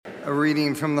A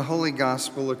reading from the Holy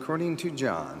Gospel according to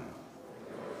John.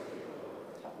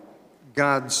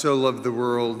 God so loved the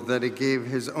world that he gave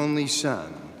his only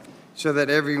Son, so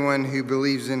that everyone who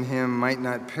believes in him might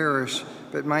not perish,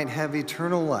 but might have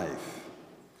eternal life.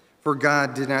 For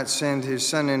God did not send his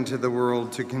Son into the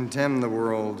world to condemn the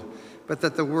world, but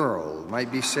that the world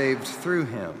might be saved through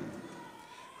him.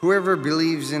 Whoever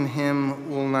believes in him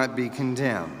will not be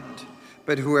condemned,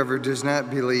 but whoever does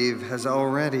not believe has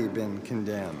already been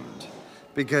condemned,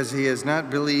 because he has not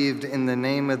believed in the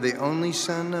name of the only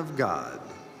Son of God.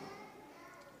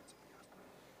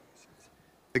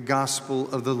 The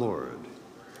Gospel of the Lord.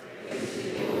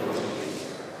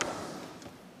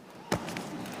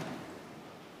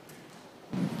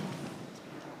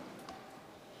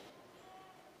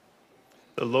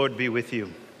 The Lord be with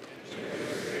you.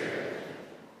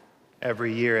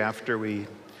 Every year after we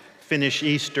finish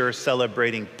Easter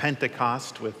celebrating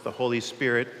Pentecost with the Holy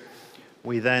Spirit,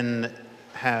 we then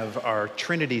have our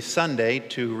Trinity Sunday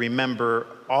to remember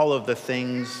all of the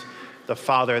things the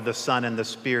Father, the Son, and the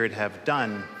Spirit have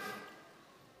done.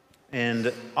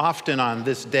 And often on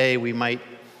this day we might,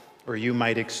 or you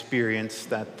might experience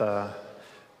that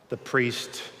the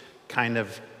priest kind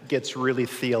of gets really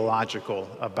theological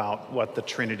about what the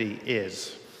Trinity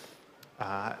is.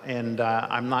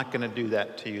 I'm not going to do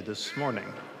that to you this morning.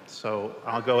 So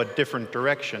I'll go a different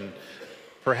direction.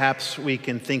 Perhaps we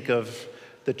can think of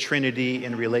the Trinity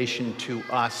in relation to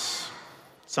us,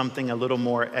 something a little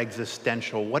more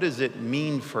existential. What does it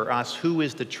mean for us? Who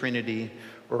is the Trinity?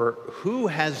 Or who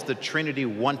has the Trinity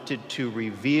wanted to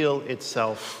reveal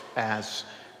itself as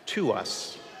to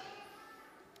us?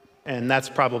 And that's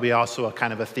probably also a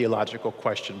kind of a theological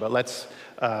question, but let's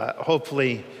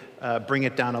hopefully bring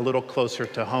it down a little closer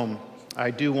to home.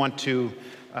 I do want to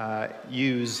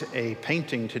use a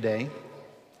painting today,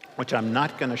 which I'm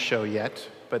not going to show yet,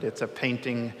 but it's a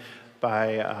painting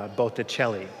by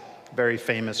Botticelli, very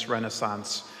famous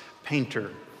Renaissance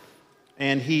painter.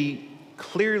 And he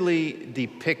clearly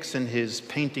depicts in his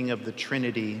painting of the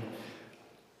Trinity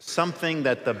something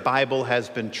that the Bible has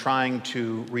been trying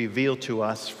to reveal to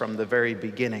us from the very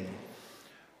beginning.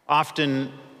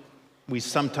 Often, we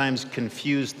sometimes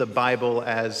confuse the Bible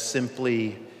as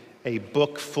simply a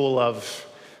book full of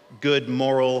good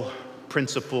moral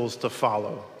principles to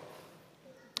follow.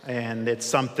 And it's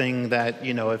something that,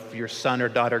 if your son or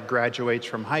daughter graduates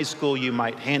from high school, you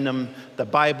might hand them the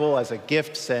Bible as a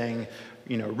gift saying,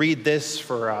 read this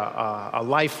for a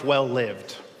life well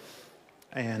lived.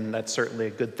 And that's certainly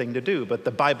a good thing to do. But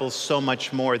the Bible's so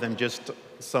much more than just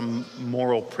some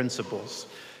moral principles.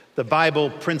 The Bible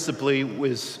principally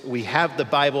we have the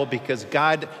Bible because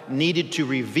God needed to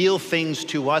reveal things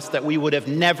to us that we would have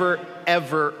never,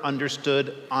 ever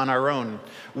understood on our own.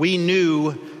 We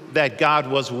knew that God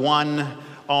was one,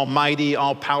 almighty,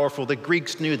 all-powerful. The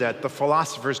Greeks knew that. The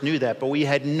philosophers knew that. But we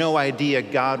had no idea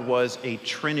God was a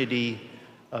trinity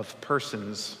of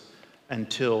persons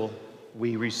until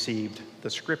we received the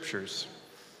Scriptures.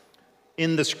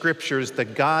 In the Scriptures, the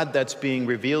God that's being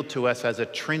revealed to us as a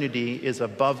Trinity is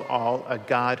above all a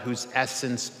God whose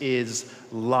essence is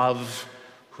love,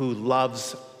 who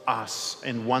loves us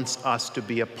and wants us to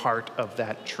be a part of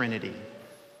that Trinity.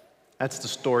 That's the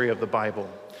story of the Bible.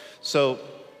 So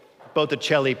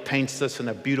Botticelli paints this in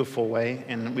a beautiful way,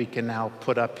 and we can now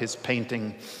put up his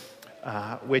painting,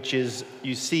 which is,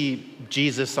 you see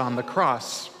Jesus on the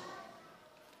cross.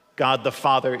 God the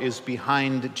Father is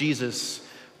behind Jesus.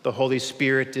 The Holy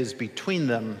Spirit is between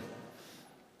them.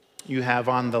 You have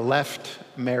on the left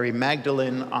Mary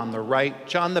Magdalene, on the right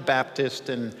John the Baptist,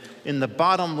 and in the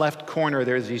bottom left corner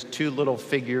there's these two little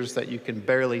figures that you can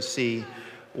barely see.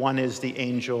 One is the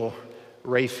angel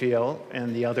Raphael,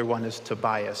 and the other one is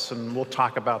Tobias, and we'll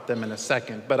talk about them in a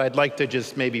second. But I'd like to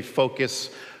just maybe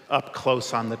focus up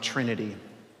close on the Trinity.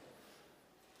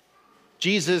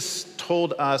 Jesus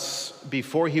told us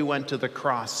before he went to the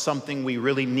cross something we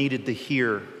really needed to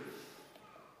hear.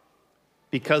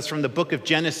 Because from the book of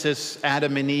Genesis,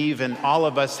 Adam and Eve and all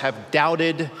of us have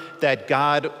doubted that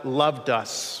God loved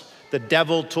us. The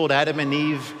devil told Adam and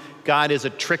Eve, God is a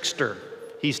trickster.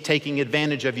 He's taking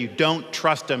advantage of you. Don't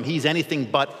trust him. He's anything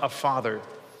but a father.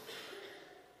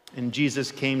 And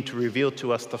Jesus came to reveal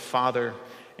to us the Father,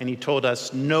 and he told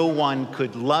us no one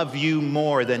could love you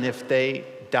more than if they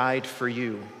died for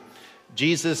you.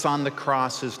 Jesus on the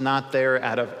cross is not there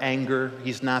out of anger.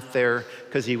 He's not there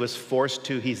because he was forced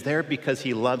to. He's there because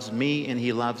he loves me and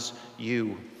he loves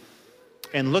you.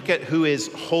 And look at who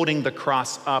is holding the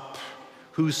cross up,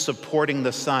 who's supporting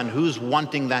the Son, who's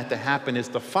wanting that to happen is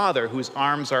the Father, whose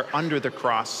arms are under the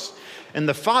cross. And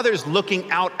the Father's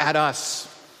looking out at us.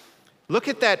 Look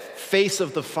at that face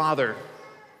of the Father.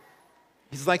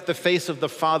 He's like the face of the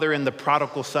father in the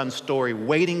prodigal son story,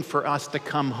 waiting for us to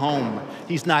come home.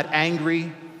 He's not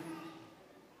angry.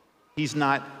 He's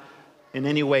not in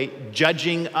any way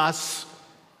judging us,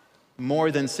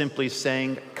 more than simply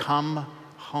saying, come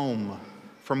home.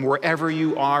 From wherever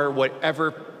you are,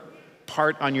 whatever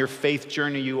part on your faith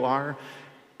journey you are,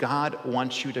 God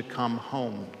wants you to come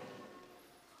home.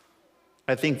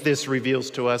 I think this reveals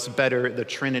to us better the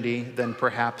Trinity than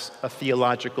perhaps a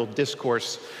theological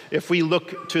discourse. If we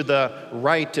look to the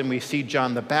right and we see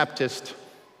John the Baptist's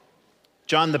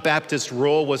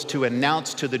role was to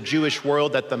announce to the Jewish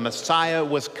world that the Messiah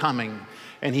was coming.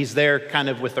 And he's there kind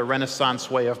of with a Renaissance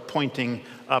way of pointing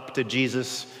up to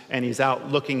Jesus, and he's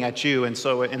out looking at you. And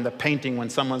so in the painting, when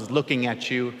someone's looking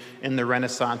at you in the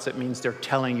Renaissance, it means they're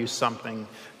telling you something.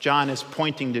 John is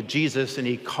pointing to Jesus, and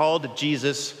he called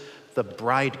Jesus the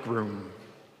bridegroom.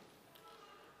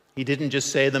 He didn't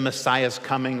just say the Messiah's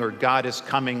coming or God is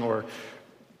coming or,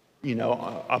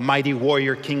 a mighty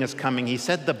warrior king is coming. He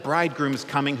said the bridegroom's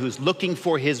coming who's looking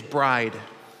for his bride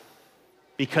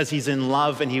because he's in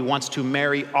love and he wants to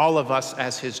marry all of us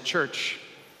as his church.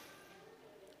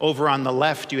 Over on the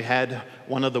left, you had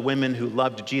one of the women who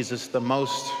loved Jesus the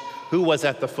most, who was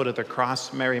at the foot of the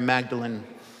cross, Mary Magdalene.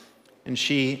 And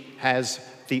she has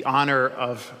the honor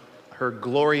of her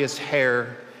glorious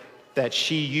hair that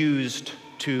she used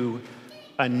to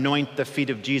anoint the feet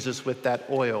of Jesus with that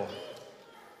oil.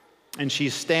 And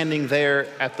she's standing there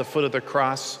at the foot of the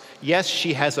cross. Yes,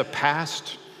 she has a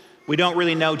past. We don't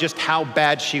really know just how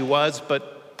bad she was,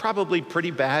 but probably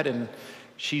pretty bad, and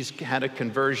she's had a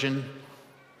conversion.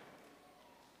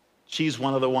 She's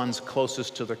one of the ones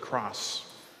closest to the cross.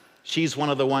 She's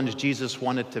one of the ones Jesus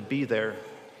wanted to be there.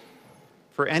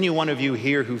 For any one of you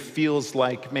here who feels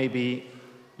like maybe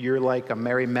you're like a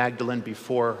Mary Magdalene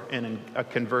before in a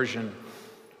conversion,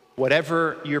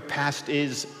 whatever your past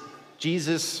is,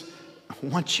 Jesus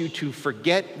wants you to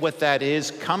forget what that is.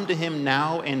 Come to him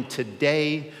now, and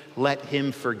today let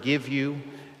him forgive you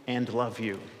and love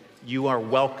you. You are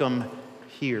welcome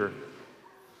here.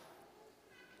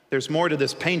 There's more to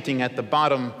this painting at the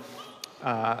bottom.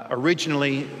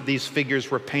 Originally, these figures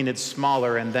were painted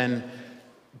smaller, and then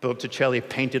Botticelli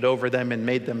painted over them and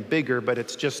made them bigger, but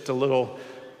it's just a little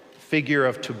figure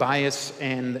of Tobias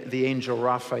and the angel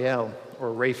Raphael,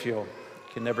 or Raphael.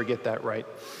 Can never get that right.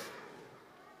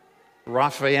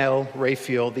 Raphael,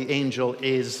 the angel,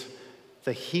 is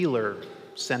the healer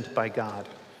sent by God.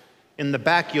 In the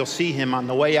back, you'll see him on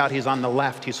the way out. He's on the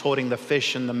left. He's holding the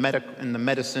fish and the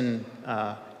medicine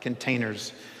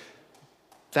containers.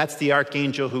 That's the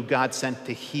archangel who God sent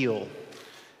to heal.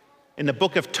 In the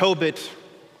book of Tobit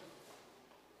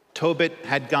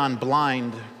had gone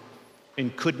blind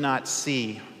and could not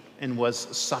see and was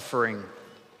suffering.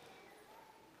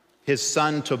 His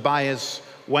son Tobias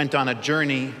went on a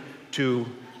journey to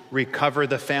recover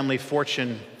the family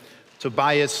fortune.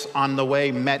 Tobias, on the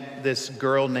way, met this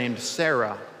girl named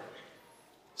Sarah.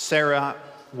 Sarah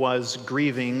was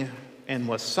grieving and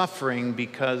was suffering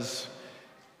because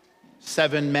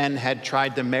 7 men had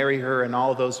tried to marry her, and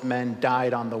all those men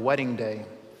died on the wedding day.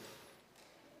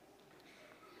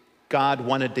 God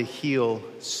wanted to heal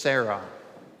Sarah.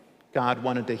 God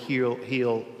wanted to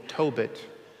heal Tobit.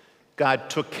 God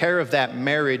took care of that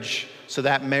marriage so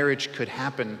that marriage could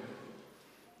happen.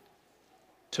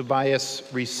 Tobias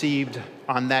received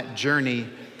on that journey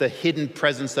the hidden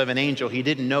presence of an angel. He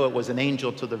didn't know it was an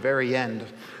angel to the very end.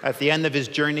 At the end of his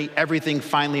journey, everything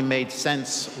finally made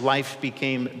sense. Life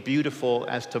became beautiful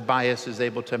as Tobias is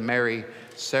able to marry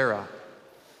Sarah.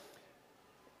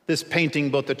 This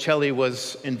painting, Botticelli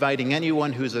was inviting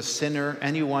anyone who's a sinner,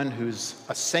 anyone who's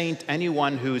a saint,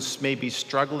 anyone who's maybe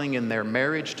struggling in their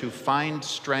marriage to find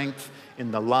strength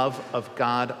in the love of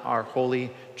God, our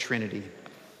Holy Trinity.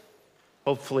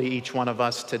 Hopefully each one of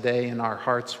us today in our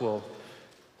hearts will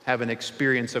have an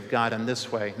experience of God in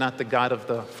this way. Not the God of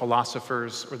the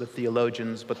philosophers or the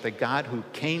theologians, but the God who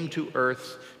came to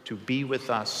earth to be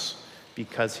with us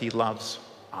because he loves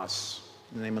us.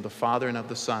 In the name of the Father, and of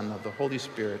the Son, and of the Holy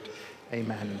Spirit,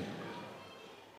 amen.